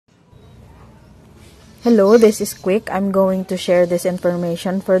Hello, this is Quick. I'm going to share this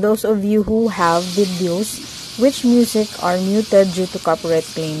information for those of you who have videos which music are muted due to copyright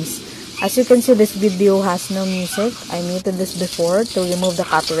claims. As you can see, this video has no music. I muted this before to remove the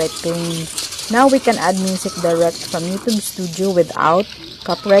copyright claim. Now we can add music direct from YouTube Studio without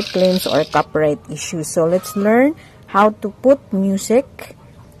copyright claims or copyright issues. So let's learn how to put music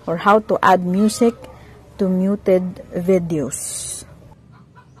or how to add music to muted videos.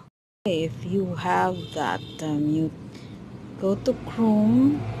 If you have that mute, go to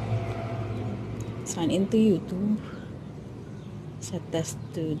Chrome, sign into YouTube, set this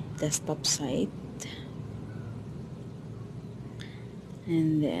to desktop site,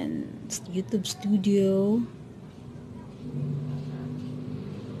 and then YouTube Studio,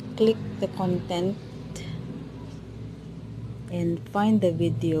 click the content and find the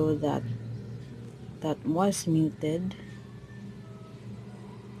video that was muted.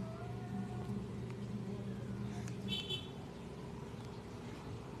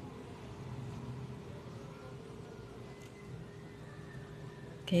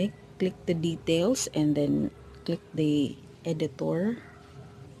 Okay, click the details and then click the editor,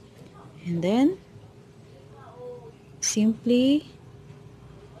 and then simply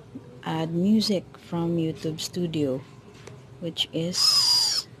add music from YouTube Studio, which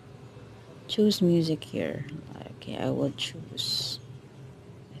is choose music here. Okay, I will choose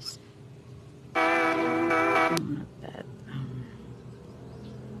this. Not that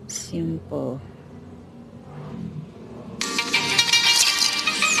simple.